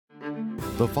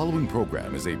The following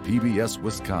program is a PBS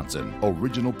Wisconsin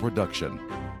original production.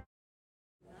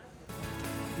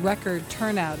 Record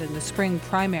turnout in the spring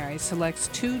primary selects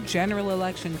 2 general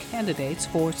election candidates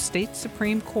for state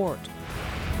Supreme Court.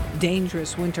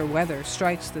 Dangerous winter weather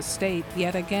strikes the state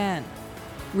yet again.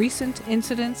 Recent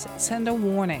incidents send a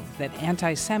warning that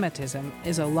anti-Semitism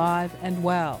is alive and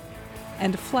well.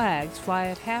 And flags fly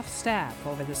at half-staff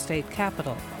over the state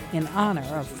capitol in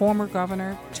honor of former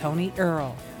Governor Tony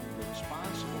Earl.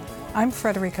 I'm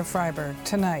Frederica Freiberg.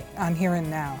 Tonight on Here and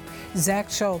Now, Zach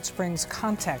Schultz brings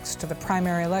context to the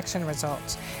primary election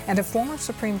results, and a former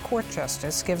Supreme Court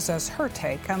justice gives us her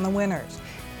take on the winners.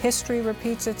 History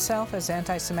repeats itself as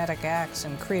anti-Semitic acts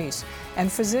increase,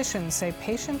 and physicians say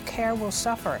patient care will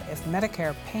suffer if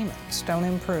Medicare payments don't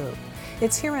improve.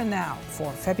 It's Here and Now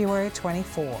for February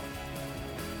 24.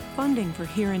 Funding for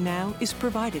Here and Now is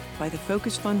provided by the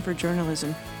Focus Fund for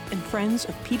Journalism and Friends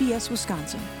of PBS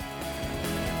Wisconsin.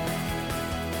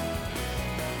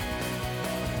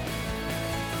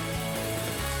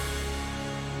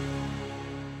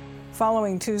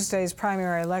 Following Tuesday's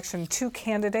primary election, 2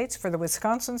 candidates for the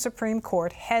Wisconsin Supreme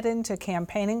Court head into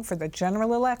campaigning for the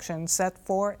general election set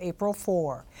for April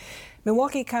 4.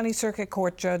 Milwaukee County Circuit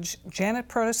Court Judge Janet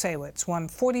Protasiewicz won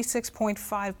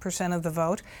 46.5% of the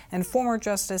vote, and former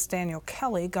Justice Daniel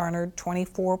Kelly garnered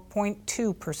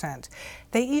 24.2%.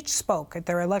 They each spoke at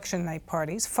their election night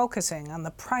parties, focusing on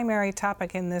the primary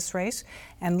topic in this race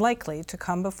and likely to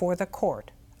come before the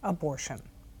court: abortion.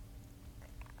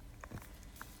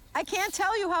 I can't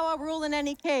tell you how I'll rule in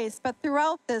any case, but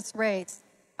throughout this race,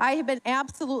 I have been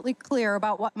absolutely clear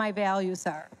about what my values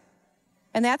are.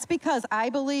 And that's because I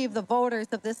believe the voters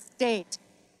of this state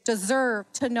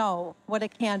deserve to know what a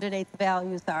candidate's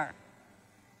values are.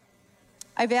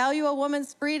 I value a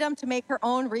woman's freedom to make her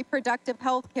own reproductive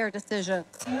health care decisions.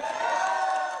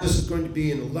 This is going to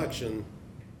be an election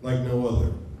like no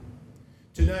other.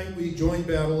 Tonight, we join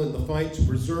battle in the fight to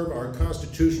preserve our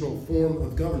constitutional form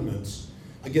of governments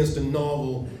against a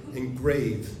novel and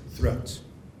grave threat.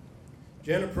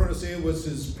 Janet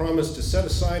Protasiewicz's promise to set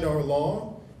aside our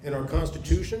law and our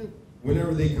Constitution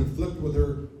whenever they conflict with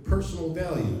her personal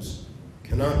values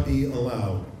cannot be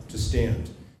allowed to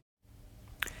stand.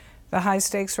 The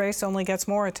high-stakes race only gets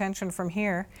more attention from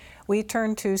here. We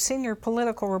turn to senior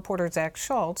political reporter Zach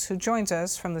Schultz, who joins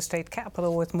us from the state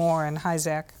capitol with more. And hi,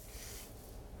 Zach.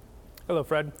 Hello,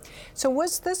 Fred. So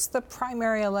was this the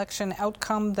primary election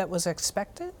outcome that was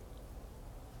expected?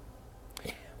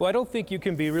 Well, I don't think you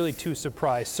can be really too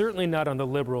surprised, certainly not on the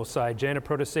liberal side. Janet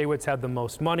Protasiewicz had the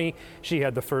most money. She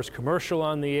had the first commercial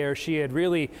on the air. She had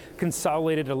really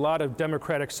consolidated a lot of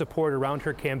Democratic support around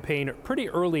her campaign pretty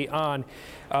early on.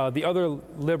 The other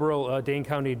liberal Dane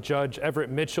County Judge Everett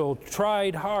Mitchell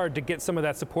tried hard to get some of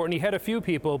that support, and he had a few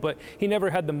people, but he never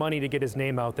had the money to get his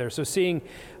name out there. So seeing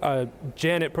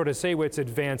Janet Protasiewicz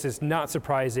advance is not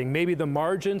surprising. Maybe the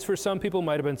margins for some people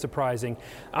might have been surprising.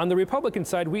 On the Republican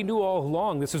side, we knew all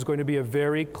along this was going to be a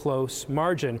very close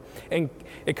margin. And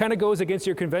it kind of goes against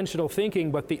your conventional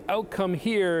thinking, but the outcome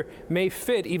here may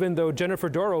fit, even though Jennifer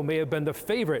Dorow may have been the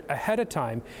favorite ahead of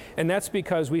time. And that's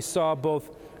because we saw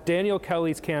both Daniel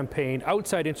Kelly's campaign,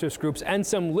 outside interest groups, and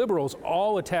some liberals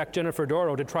all attack Jennifer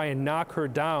Dorow to try and knock her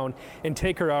down and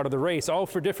take her out of the race, all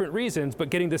for different reasons,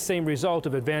 but getting the same result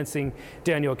of advancing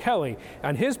Daniel Kelly.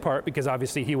 On his part, because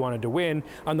obviously he wanted to win.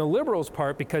 On the liberals'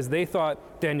 part, because they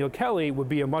thought Daniel Kelly would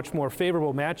be a much more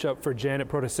favorable matchup for Janet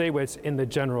Protasiewicz in the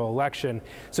general election.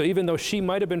 So even though she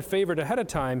might have been favored ahead of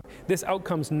time, this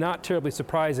outcome's not terribly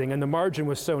surprising, and the margin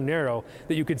was so narrow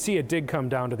that you could see it did come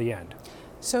down to the end.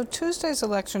 So Tuesday's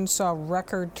election saw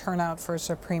record turnout for a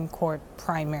Supreme Court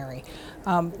primary.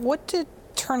 What did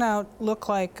turnout look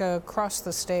like across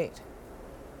the state?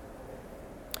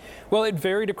 Well, it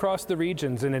varied across the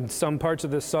regions, and in some parts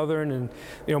of the southern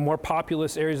and more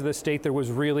populous areas of the state, there was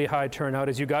really high turnout.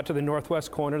 As you got to the northwest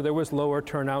corner, there was lower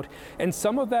turnout, and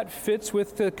some of that fits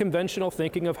with the conventional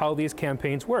thinking of how these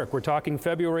campaigns work. We're talking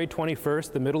February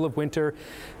 21st, the middle of winter.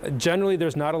 Generally,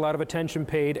 there's not a lot of attention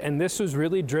paid, and this was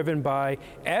really driven by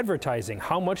advertising.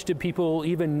 How much did people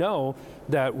even know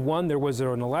that, one, there was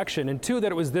an election, and two,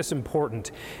 that it was this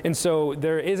important? And so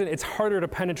it's harder to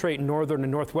penetrate northern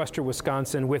and northwestern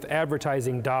Wisconsin with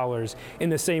advertising dollars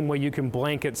in the same way you can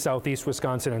blanket southeast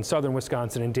Wisconsin and southern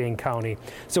Wisconsin and Dane County.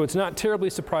 So it's not terribly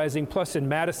surprising. Plus, in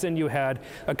Madison, you had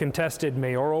a contested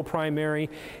mayoral primary.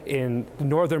 In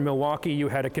northern Milwaukee, you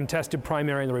had a contested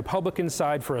primary on the Republican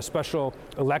side for a special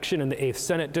election in the 8th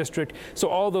Senate District. So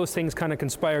all those things kind of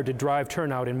conspired to drive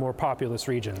turnout in more populous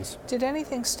regions. Did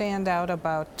anything stand out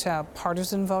about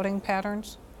partisan voting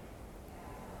patterns?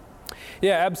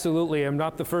 Yeah, absolutely. I'm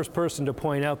not the first person to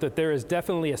point out that there is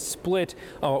definitely a split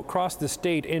across the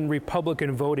state in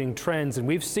Republican voting trends. And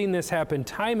we've seen this happen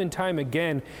time and time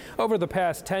again over the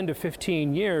past 10 to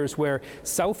 15 years, where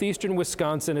southeastern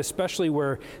Wisconsin, especially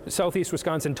where Southeast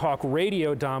Wisconsin talk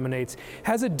radio dominates,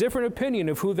 has a different opinion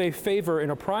of who they favor in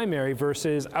a primary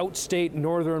versus outstate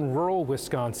northern rural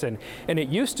Wisconsin. And it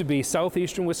used to be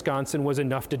southeastern Wisconsin was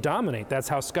enough to dominate. That's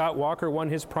how Scott Walker won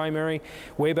his primary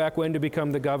way back when to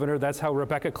become the governor. That's how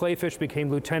Rebecca Kleefisch became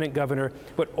lieutenant governor.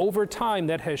 But over time,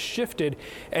 that has shifted,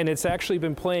 and it's actually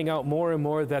been playing out more and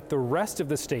more that the rest of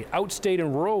the state, outstate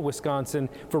and rural Wisconsin,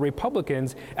 for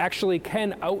Republicans, actually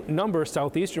can outnumber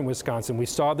southeastern Wisconsin. We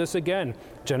saw this again.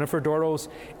 Jennifer Doro's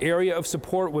area of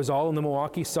support was all in the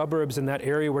Milwaukee suburbs, in that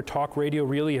area where talk radio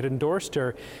really had endorsed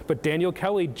her. But Daniel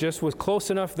Kelly just was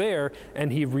close enough there,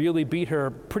 and he really beat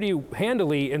her pretty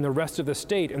handily in the rest of the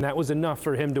state, and that was enough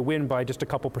for him to win by just a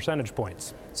couple percentage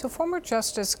points. So former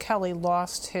Justice Kelly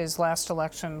lost his last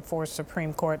election for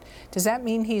Supreme Court. Does that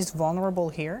mean he's vulnerable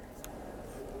here?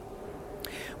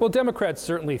 Well, Democrats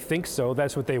certainly think so.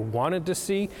 That's what they wanted to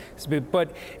see.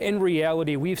 But in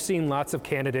reality, we've seen lots of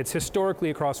candidates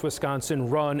historically across Wisconsin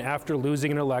run after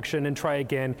losing an election and try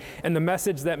again. And the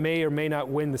message that may or may not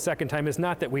win the second time is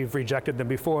not that we've rejected them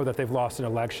before, that they've lost an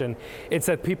election. It's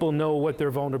that people know what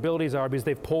their vulnerabilities are because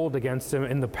they've polled against them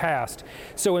in the past.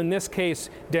 So in this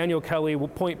case, Daniel Kelly will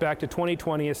point back to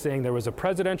 2020 as saying there was a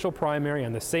presidential primary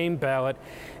on the same ballot,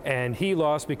 and he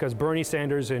lost because Bernie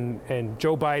Sanders and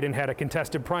Joe Biden had a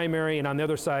contested primary, and on the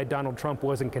other side, Donald Trump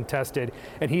wasn't contested,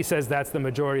 and he says that's the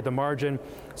majority of the margin.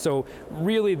 So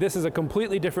really, this is a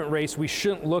completely different race. We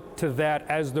shouldn't look to that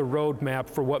as the roadmap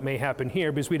for what may happen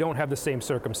here because we don't have the same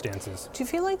circumstances. Do you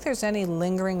feel like there's any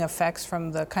lingering effects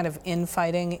from the kind of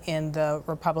infighting in the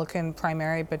Republican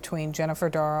primary between Jennifer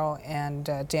Doro and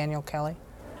Daniel Kelly?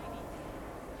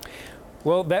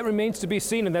 Well, that remains to be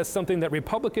seen, and that's something that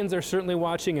Republicans are certainly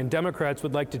watching and Democrats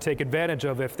would like to take advantage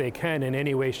of if they can in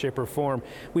any way, shape, or form.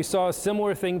 We saw a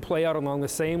similar thing play out along the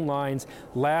same lines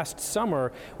last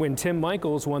summer when Tim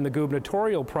Michels won the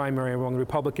gubernatorial primary among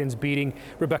Republicans, beating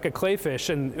Rebecca Kleefisch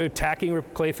and attacking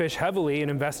Kleefisch heavily and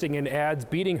investing in ads,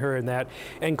 beating her in that.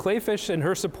 And Kleefisch and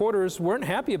her supporters weren't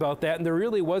happy about that, and there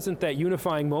really wasn't that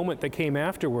unifying moment that came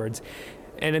afterwards.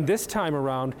 And in this time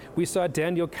around, we saw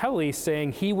Daniel Kelly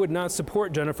saying he would not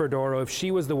support Jennifer Doro if she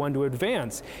was the one to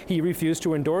advance. He refused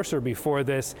to endorse her before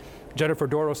this. Jennifer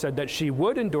Doro said that she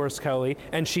would endorse Kelly,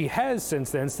 and she has since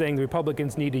then, saying the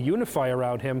Republicans need to unify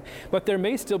around him. But there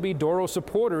may still be Doro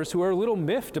supporters who are a little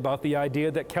miffed about the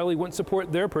idea that Kelly wouldn't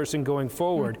support their person going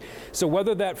forward. So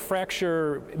whether that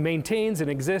fracture maintains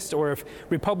and exists, or if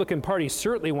Republican Party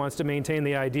certainly wants to maintain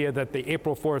the idea that the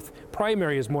April 4th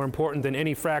primary is more important than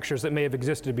any fractures that may have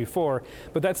existed before.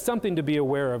 But that's something to be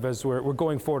aware of as we're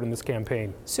going forward in this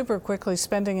campaign. Super quickly,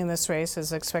 spending in this race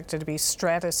is expected to be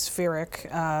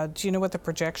stratospheric. Do you know what the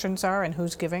projections are and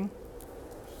who's giving?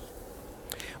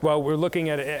 Well, we're looking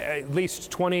at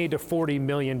least $20 to $40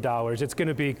 million. It's going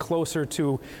to be closer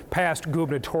to past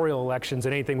gubernatorial elections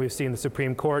than anything we've seen in the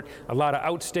Supreme Court. A lot of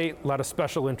outstate, a lot of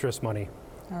special interest money.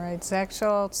 All right, Zach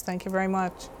Schultz, thank you very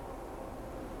much.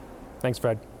 Thanks,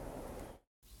 Fred.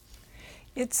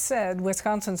 It's said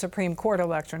Wisconsin Supreme Court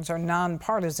elections are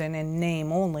nonpartisan in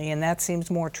name only, and that seems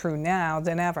more true now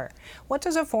than ever. What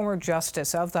does a former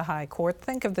justice of the High Court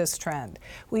think of this trend?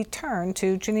 We turn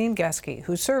to Janine Geske,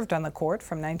 who served on the court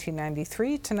from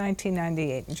 1993 to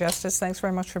 1998. Justice, thanks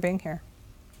very much for being here.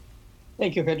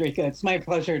 Thank you, Frederica. It's my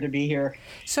pleasure to be here.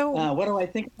 So, what do I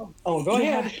think? Oh, go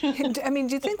ahead. I mean,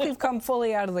 do you think we've come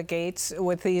fully out of the gates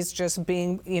with these just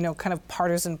being, kind of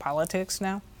partisan politics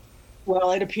now?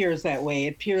 Well, it appears that way.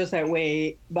 It appears that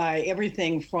way by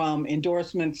everything from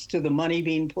endorsements to the money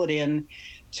being put in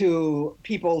to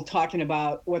people talking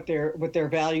about what their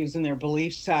values and their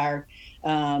beliefs are.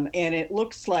 And it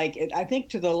looks like, I think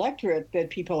to the electorate,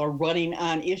 that people are running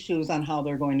on issues on how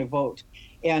they're going to vote.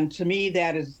 And to me,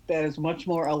 that is much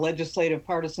more a legislative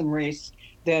partisan race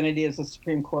than it is a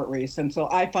Supreme Court race. And so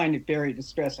I find it very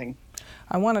distressing.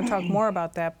 I want to talk more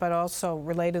about that, but also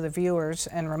relay to the viewers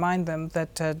and remind them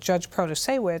that Judge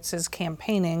Protasewicz is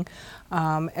campaigning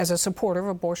as a supporter of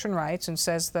abortion rights and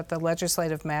says that the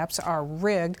legislative maps are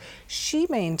rigged. She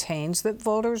maintains that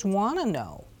voters want to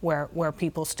know where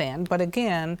people stand, but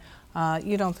again,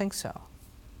 you don't think so.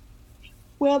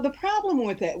 Well, the problem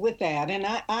with that, and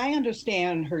I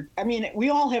understand her. I mean, we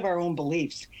all have our own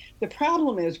beliefs. The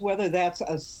problem is whether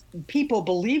people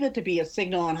believe it to be a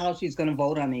signal on how she's going to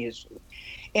vote on the issue.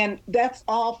 And that's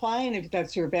all fine if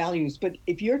that's your values. But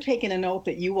if you're taking an oath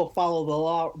that you will follow the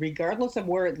law, regardless of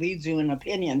where it leads you in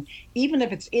opinion, even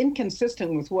if it's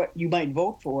inconsistent with what you might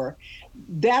vote for,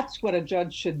 that's what a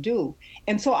judge should do.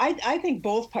 And so I think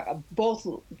both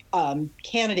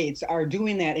candidates are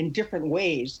doing that in different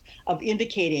ways of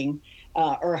indicating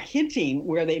or hinting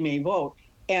where they may vote.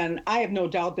 And I have no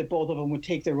doubt that both of them would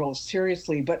take their roles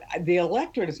seriously, but the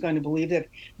electorate is going to believe that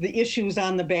the issue is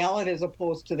on the ballot as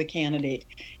opposed to the candidate.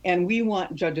 And we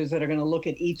want judges that are going to look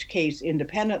at each case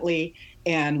independently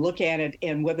and look at it,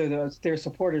 and whether their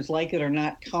supporters like it or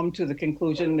not, come to the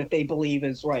conclusion that they believe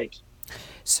is right.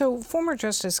 So former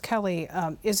Justice Kelly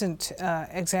isn't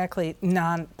exactly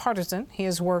nonpartisan. He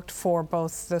has worked for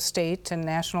both the state and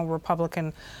national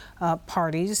Republican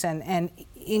parties, and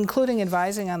including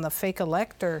advising on the fake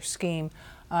elector scheme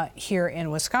here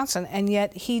in Wisconsin. And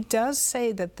yet he does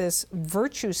say that this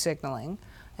virtue signaling,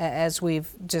 as we've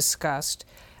discussed,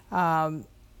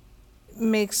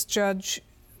 makes Judge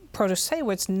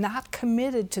Protasiewicz not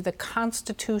committed to the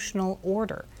constitutional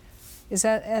order. Is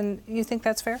that, and you think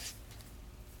that's fair?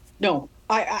 No,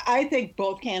 I think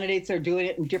both candidates are doing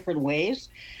it in different ways.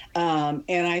 And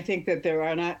I think that there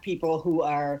are not people who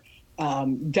are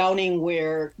doubting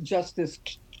where Justice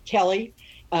Kelly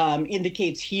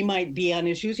indicates he might be on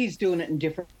issues. He's doing it in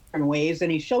different ways,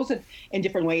 and he shows it in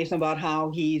different ways about how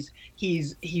he's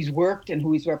worked and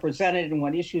who he's represented and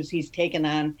what issues he's taken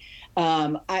on.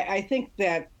 I think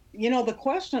that, you know, the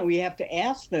question we have to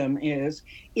ask them is,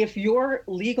 if your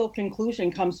legal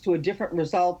conclusion comes to a different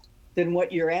result than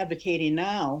what you're advocating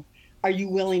now, are you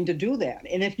willing to do that?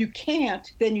 And if you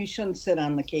can't, then you shouldn't sit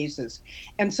on the cases.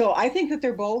 And so I think that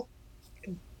they're both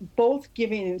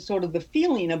giving sort of the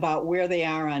feeling about where they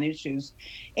are on issues.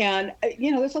 And,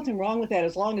 you know, there's nothing wrong with that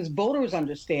as long as voters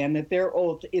understand that their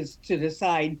oath is to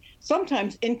decide,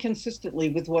 sometimes inconsistently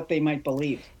with what they might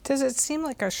believe. Does it seem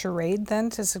like a charade then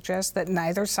to suggest that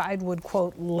neither side would,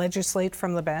 quote, legislate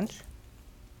from the bench?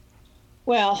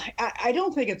 Well, I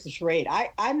don't think it's a charade.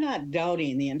 I'm not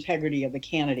doubting the integrity of the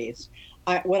candidates.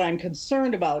 What I'm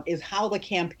concerned about is how the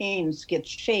campaigns get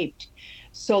shaped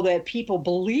so that people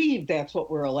believe that's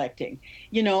what we're electing.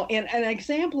 You know, and an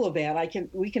example of that,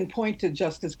 we can point to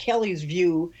Justice Kelly's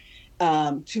view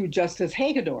to Justice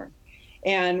Hagedorn.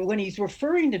 And when he's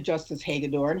referring to Justice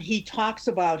Hagedorn, he talks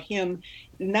about him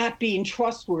not being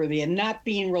trustworthy and not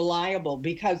being reliable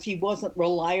because he wasn't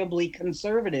reliably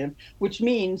conservative, which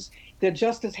means that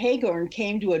Justice Hagedorn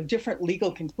came to a different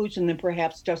legal conclusion than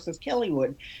perhaps Justice Kelly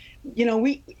would. You know,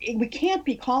 we can't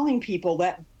be calling people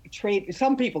that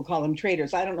some people call them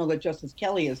traitors. I don't know that Justice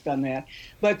Kelly has done that,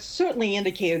 but certainly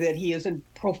indicated that he is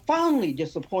profoundly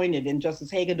disappointed in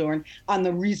Justice Hagedorn on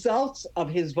the results of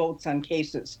his votes on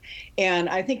cases. And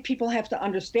I think people have to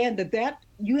understand that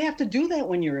you have to do that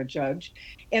when you're a judge,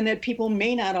 and that people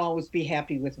may not always be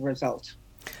happy with the result.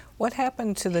 What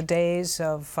happened to the days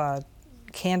of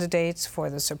candidates for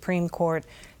the Supreme Court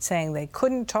saying they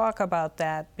couldn't talk about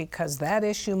that because that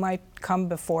issue might come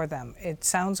before them? It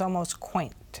sounds almost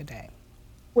quaint today.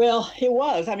 Well, it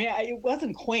was. I mean, it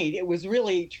wasn't quaint. It was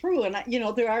really true. And, you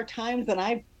know, there are times that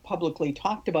I've publicly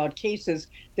talked about cases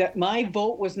that my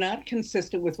vote was not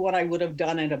consistent with what I would have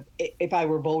done if I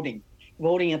were voting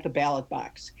at the ballot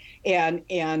box. And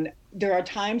there are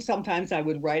times, sometimes I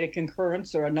would write a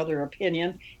concurrence or another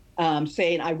opinion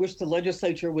saying, I wish the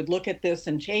legislature would look at this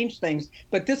and change things,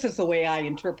 but this is the way I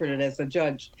interpret it as a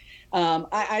judge.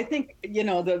 I think, you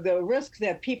know, the risk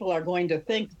that people are going to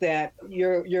think that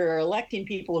you're electing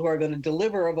people who are going to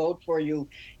deliver a vote for you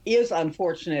is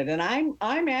unfortunate. And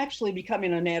I'm actually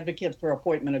becoming an advocate for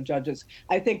appointment of judges.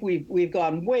 I think we've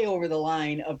gone way over the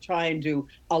line of trying to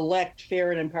elect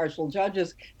fair and impartial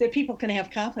judges that people can have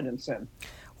confidence in.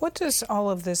 What does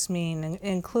all of this mean,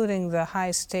 including the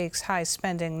high-stakes,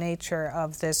 high-spending nature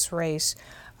of this race,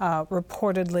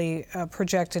 reportedly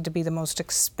projected to be the most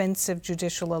expensive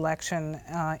judicial election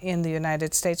in the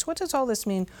United States? What does all this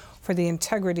mean for the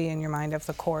integrity, in your mind, of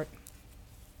the court?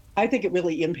 I think it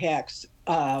really impacts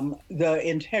the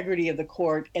integrity of the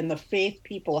court and the faith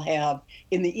people have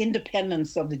in the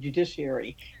independence of the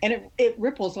judiciary. And it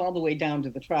ripples all the way down to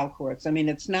the trial courts. I mean,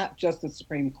 it's not just the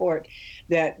Supreme Court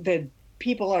that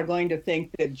people are going to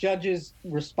think that judges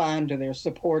respond to their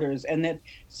supporters and that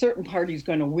certain parties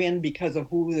going to win because of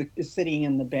who is sitting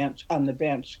on the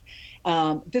bench.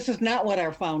 This is not what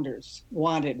our founders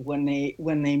wanted when they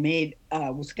made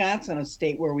Wisconsin a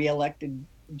state where we elected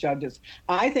judges.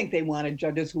 I think they wanted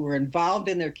judges who were involved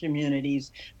in their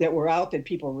communities, that were out, that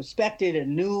people respected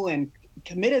and knew and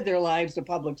committed their lives to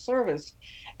public service.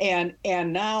 And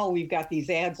now we've got these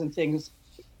ads and things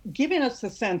giving us the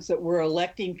sense that we're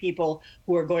electing people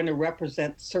who are going to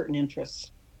represent certain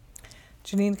interests.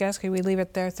 Janine Geske, we leave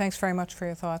it there. Thanks very much for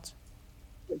your thoughts.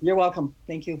 You're welcome.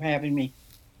 Thank you for having me.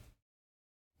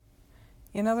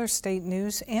 In other state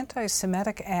news,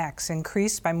 anti-Semitic acts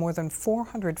increased by more than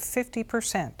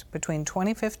 450% between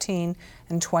 2015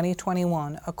 and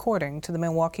 2021, according to the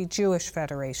Milwaukee Jewish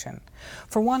Federation.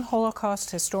 For one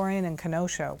Holocaust historian in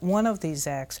Kenosha, one of these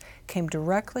acts came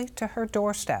directly to her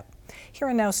doorstep. Here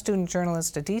and now, student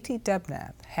journalist Aditi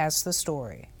Debnath has the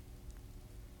story.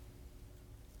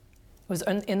 It was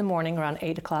in the morning, around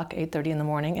 8 o'clock, 8:30 in the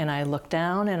morning, and I looked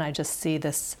down and I just see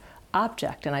this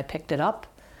object, and I picked it up.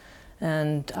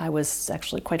 And I was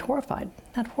actually quite horrified.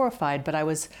 Not horrified, but I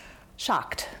was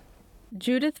shocked.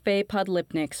 Judith Faye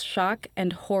Podlipnik's shock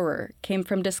and horror came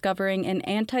from discovering an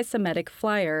anti-Semitic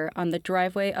flyer on the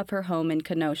driveway of her home in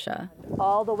Kenosha.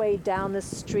 All the way down the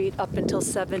street up until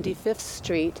 75th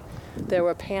Street, there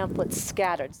were pamphlets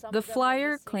scattered. The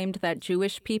flyer claimed that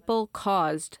Jewish people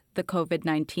caused the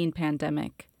COVID-19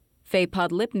 pandemic. Faye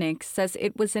Podlipnik says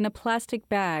it was in a plastic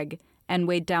bag and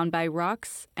weighed down by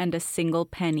rocks and a single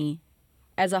penny.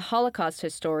 As a Holocaust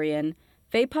historian,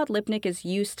 Faye Podlipnik is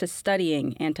used to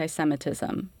studying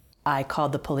anti-Semitism. I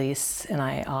called the police and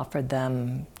I offered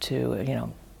them to,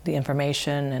 the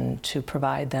information and to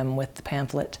provide them with the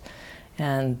pamphlet.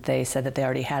 And they said that they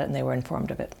already had it and they were informed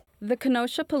of it. The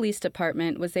Kenosha Police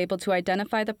Department was able to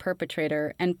identify the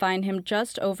perpetrator and fine him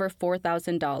just over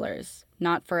 $4,000,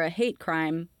 not for a hate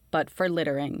crime, but for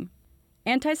littering.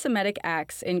 Anti-Semitic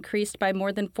acts increased by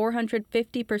more than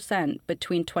 450%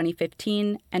 between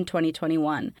 2015 and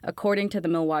 2021, according to the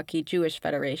Milwaukee Jewish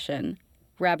Federation.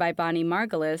 Rabbi Bonnie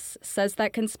Margulis says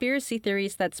that conspiracy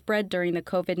theories that spread during the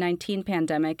COVID-19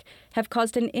 pandemic have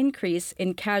caused an increase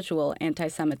in casual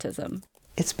anti-Semitism.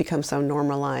 It's become so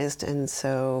normalized and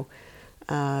so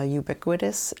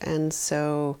ubiquitous, and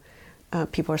so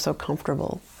people are so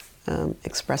comfortable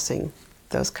expressing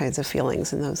those kinds of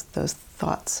feelings and those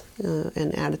thoughts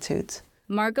and attitudes.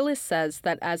 Margulis says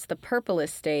that as the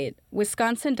purplest state,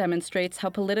 Wisconsin demonstrates how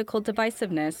political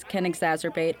divisiveness can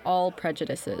exacerbate all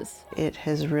prejudices. It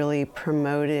has really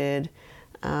promoted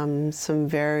some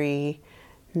very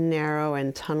narrow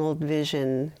and tunneled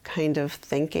vision kind of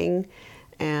thinking,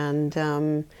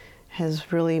 and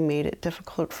has really made it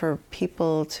difficult for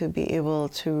people to be able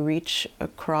to reach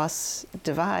across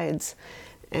divides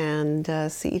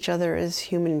and see each other as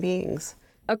human beings.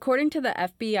 According to the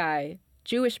FBI,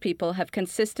 Jewish people have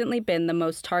consistently been the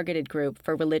most targeted group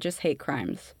for religious hate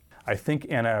crimes. I think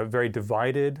in a very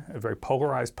divided, a very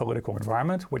polarized political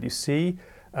environment, what you see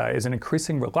is an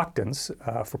increasing reluctance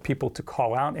for people to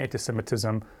call out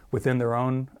anti-Semitism within their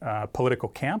own political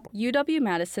camp.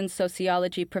 UW-Madison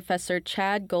sociology professor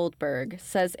Chad Goldberg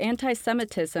says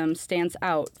anti-Semitism stands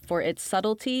out for its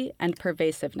subtlety and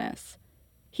pervasiveness.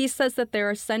 He says that there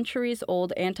are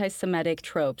centuries-old anti-Semitic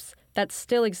tropes that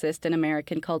still exist in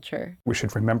American culture. We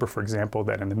should remember, for example,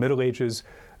 that in the Middle Ages,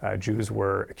 Jews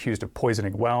were accused of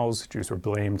poisoning wells, Jews were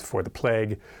blamed for the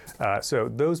plague. So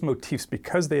those motifs,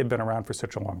 because they had been around for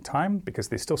such a long time, because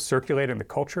they still circulate in the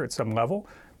culture at some level,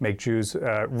 make Jews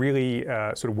really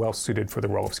sort of well-suited for the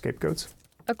role of scapegoats.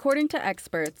 According to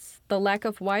experts, the lack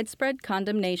of widespread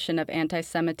condemnation of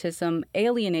anti-Semitism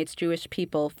alienates Jewish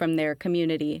people from their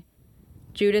community.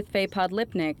 Judith Faye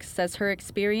Podlipnik says her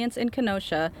experience in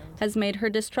Kenosha has made her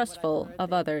distrustful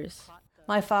of others.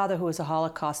 My father, who was a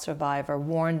Holocaust survivor,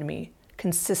 warned me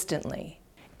consistently,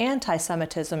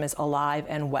 anti-Semitism is alive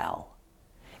and well.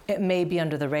 It may be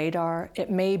under the radar, it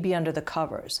may be under the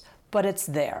covers, but it's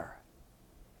there.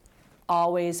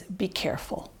 Always be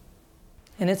careful.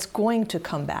 And it's going to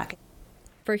come back.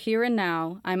 For Here and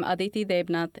Now, I'm Aditi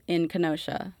Debnath in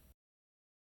Kenosha.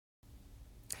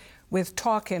 With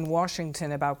talk in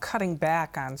Washington about cutting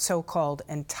back on so-called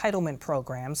entitlement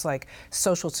programs like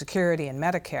Social Security and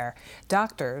Medicare,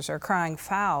 doctors are crying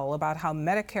foul about how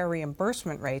Medicare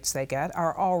reimbursement rates they get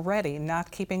are already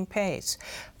not keeping pace.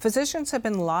 Physicians have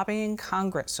been lobbying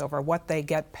Congress over what they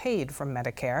get paid from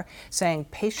Medicare, saying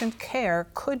patient care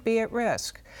could be at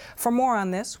risk. For more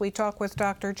on this, we talk with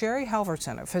Dr. Jerry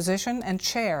Halverson, a physician and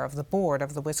chair of the board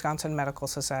of the Wisconsin Medical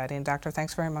Society. And Doctor,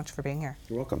 thanks very much for being here.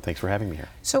 You're welcome. Thanks for having me here.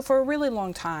 So for a really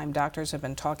long time, doctors have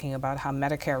been talking about how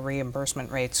Medicare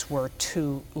reimbursement rates were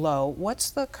too low.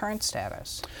 What's the current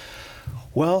status?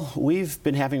 Well, we've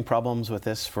been having problems with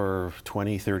this for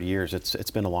 20, 30 years.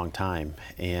 It's been a long time.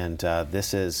 And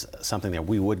this is something that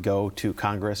we would go to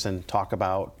Congress and talk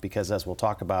about, because as we'll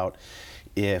talk about,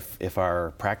 if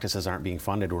our practices aren't being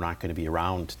funded, we're not going to be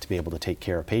around to be able to take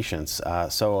care of patients.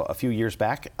 So a few years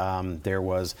back, there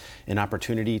was an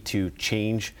opportunity to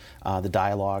change the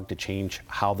dialogue, to change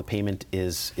how the payment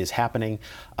is happening.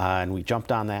 And we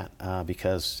jumped on that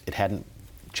because it hadn't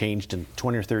changed in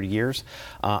 20 or 30 years.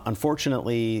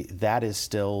 Unfortunately, that is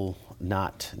still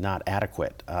not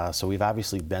adequate. So we've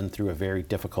obviously been through a very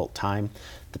difficult time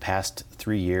the past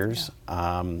 3 years,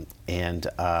 and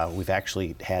we've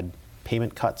actually had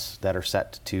payment cuts that are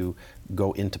set to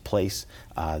go into place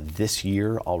this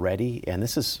year already. And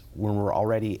this is when we're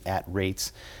already at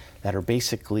rates that are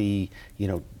basically,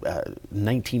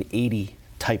 1980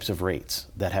 types of rates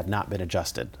that have not been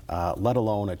adjusted, let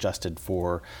alone adjusted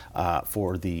for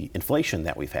the inflation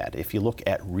that we've had. If you look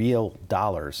at real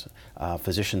dollars,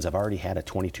 physicians have already had a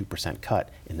 22% cut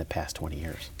in the past 20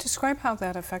 years. Describe how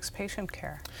that affects patient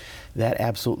care. That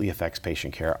absolutely affects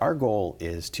patient care. Our goal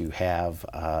is to have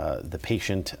the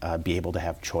patient be able to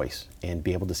have choice and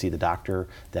be able to see the doctor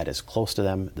that is close to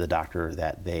them, the doctor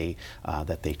that they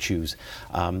choose.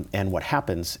 And what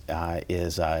happens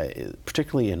is,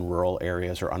 particularly in rural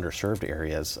areas or underserved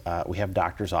areas, we have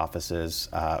doctors' offices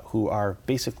who are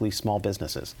basically small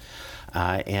businesses.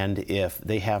 And if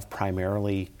they have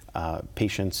primarily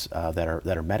patients that are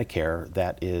Medicare,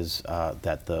 that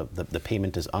the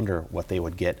payment is under what they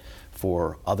would get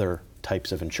for other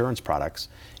types of insurance products,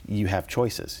 you have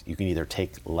choices. You can either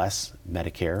take less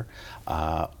Medicare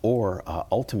or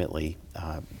ultimately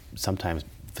sometimes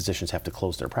physicians have to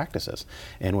close their practices.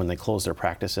 And when they close their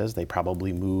practices, they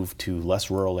probably move to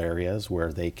less rural areas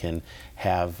where they can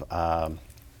have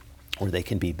where they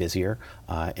can be busier,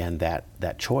 and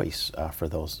that choice for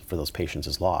those patients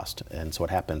is lost. And so what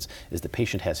happens is the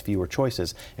patient has fewer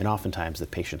choices, and oftentimes the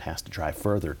patient has to drive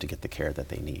further to get the care that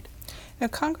they need. Now,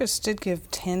 Congress did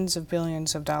give tens of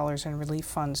billions of dollars in relief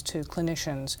funds to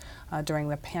clinicians during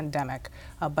the pandemic,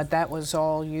 but that was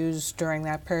all used during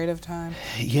that period of time?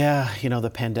 Yeah, the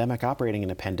pandemic, operating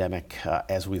in a pandemic,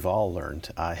 as we've all learned,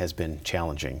 has been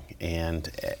challenging.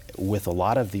 And with a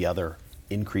lot of the other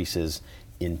increases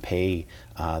in pay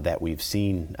that we've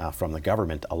seen from the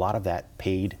government, a lot of that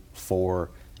paid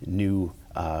for new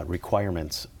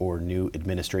requirements or new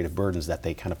administrative burdens that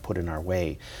they kind of put in our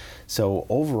way. So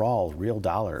overall, real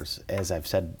dollars, as I've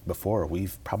said before,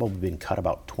 we've probably been cut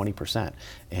about 20%.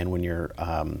 And when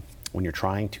you're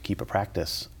trying to keep a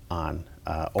practice on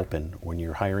open, when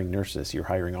you're hiring nurses, you're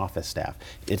hiring office staff,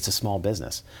 it's a small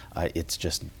business. It's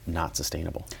just not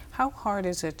sustainable. How hard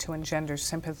is it to engender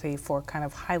sympathy for kind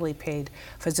of highly paid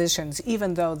physicians,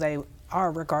 even though they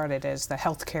are regarded as the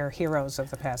healthcare heroes of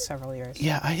the past several years?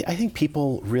 Yeah, I think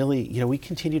people really, we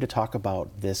continue to talk about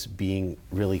this being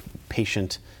really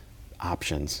patient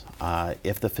options.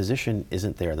 If the physician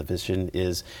isn't there, the physician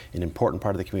is an important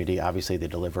part of the community. Obviously, they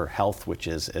deliver health, which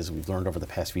is, as we've learned over the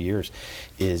past few years,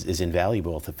 is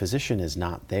invaluable. If the physician is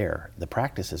not there, the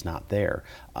practice is not there,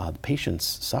 the patients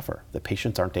suffer. The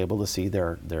patients aren't able to see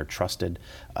their trusted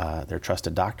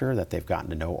doctor that they've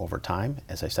gotten to know over time.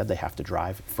 As I said, they have to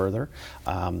drive further.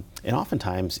 And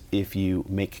oftentimes, if you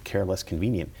make care less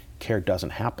convenient, care doesn't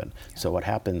happen. So what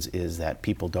happens is that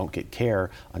people don't get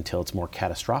care until it's more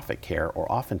catastrophic care,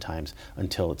 or oftentimes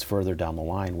until it's further down the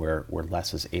line where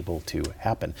less is able to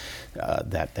happen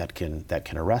that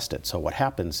can arrest it. So what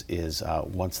happens is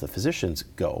once the physicians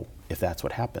go, if that's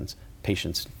what happens,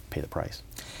 patients pay the price.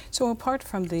 So apart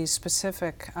from these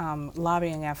specific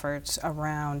lobbying efforts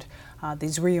around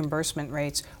these reimbursement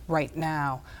rates right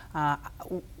now,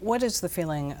 what is the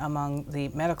feeling among the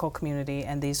medical community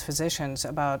and these physicians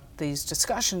about these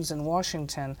discussions in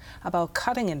Washington about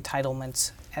cutting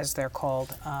entitlements, as they're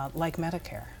called, like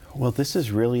Medicare? Well, this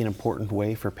is really an important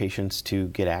way for patients to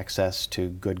get access to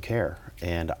good care.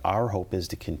 And our hope is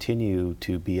to continue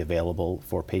to be available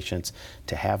for patients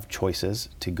to have choices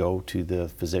to go to the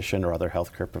physician or other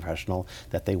healthcare professional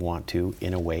that they want to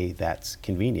in a way that's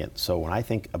convenient. So when I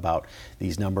think about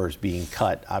these numbers being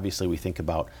cut, obviously we think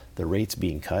about the rates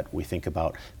being cut. We think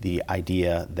about the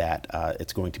idea that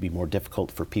it's going to be more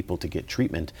difficult for people to get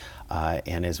treatment.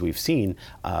 And as we've seen,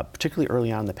 particularly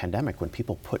early on in the pandemic, when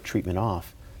people put treatment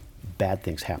off, bad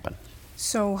things happen.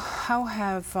 So how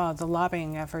have the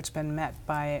lobbying efforts been met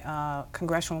by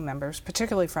congressional members,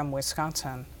 particularly from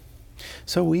Wisconsin?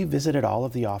 So we visited all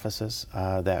of the offices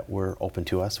that were open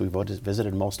to us. We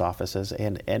visited most offices,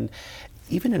 and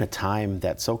even in a time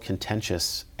that's so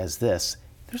contentious as this,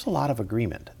 there's a lot of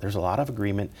agreement. There's a lot of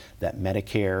agreement that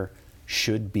Medicare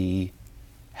should be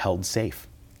held safe.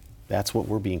 That's what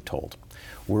we're being told.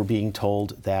 We're being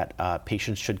told that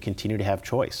patients should continue to have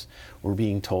choice. We're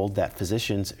being told that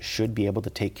physicians should be able to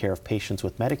take care of patients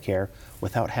with Medicare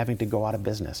without having to go out of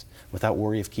business, without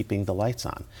worry of keeping the lights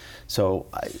on. So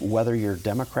whether you're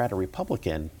Democrat or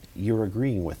Republican, you're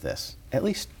agreeing with this. At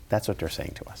least that's what they're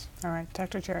saying to us. All right,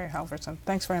 Dr. Jerry Halverson,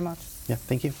 thanks very much. Yeah,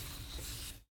 thank you.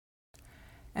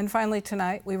 And finally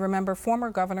tonight, we remember former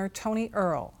Governor Tony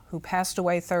Earl, who passed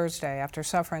away Thursday after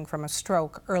suffering from a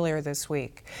stroke earlier this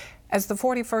week. As the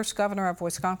 41st governor of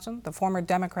Wisconsin, the former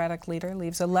Democratic leader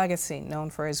leaves a legacy known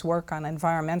for his work on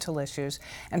environmental issues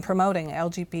and promoting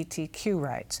LGBTQ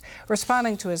rights.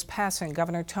 Responding to his passing,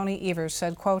 Governor Tony Evers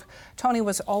said, quote, "Tony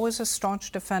was always a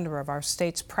staunch defender of our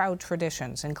state's proud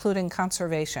traditions, including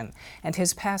conservation, and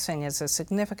his passing is a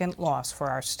significant loss for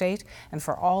our state and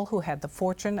for all who had the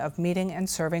fortune of meeting and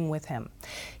serving with him."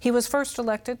 He was first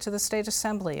elected to the State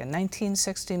Assembly in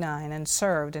 1969 and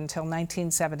served until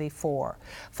 1974.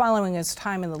 Following his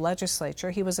time in the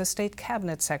legislature, he was a state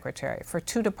cabinet secretary for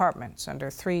 2 departments under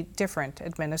 3 different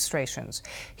administrations.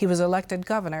 He was elected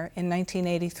governor in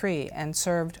 1983 and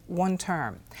served 1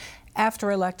 term.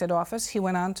 After elected office, he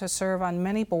went on to serve on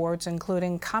many boards,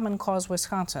 including Common Cause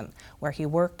Wisconsin, where he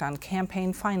worked on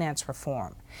campaign finance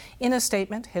reform. In a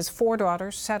statement his 4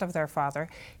 daughters said of their father,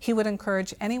 he would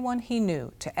encourage anyone he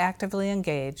knew to actively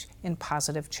engage in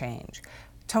positive change.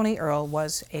 Tony Earl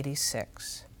was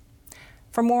 86.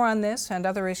 For more on this and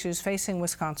other issues facing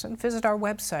Wisconsin, visit our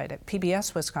website at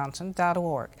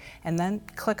pbswisconsin.org and then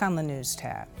click on the News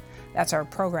tab. That's our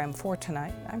program for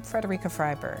tonight. I'm Frederica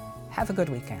Freiberg. Have a good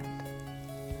weekend.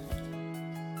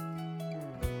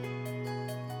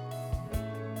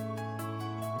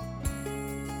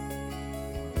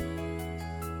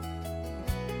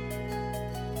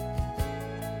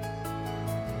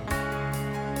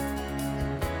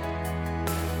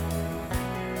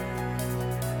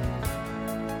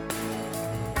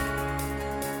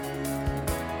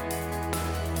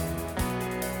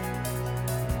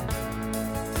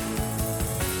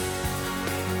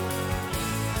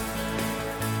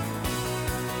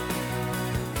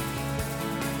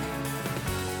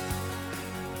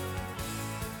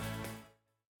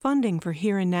 Funding for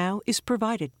Here and Now is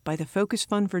provided by the Focus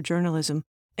Fund for Journalism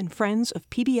and Friends of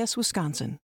PBS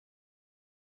Wisconsin.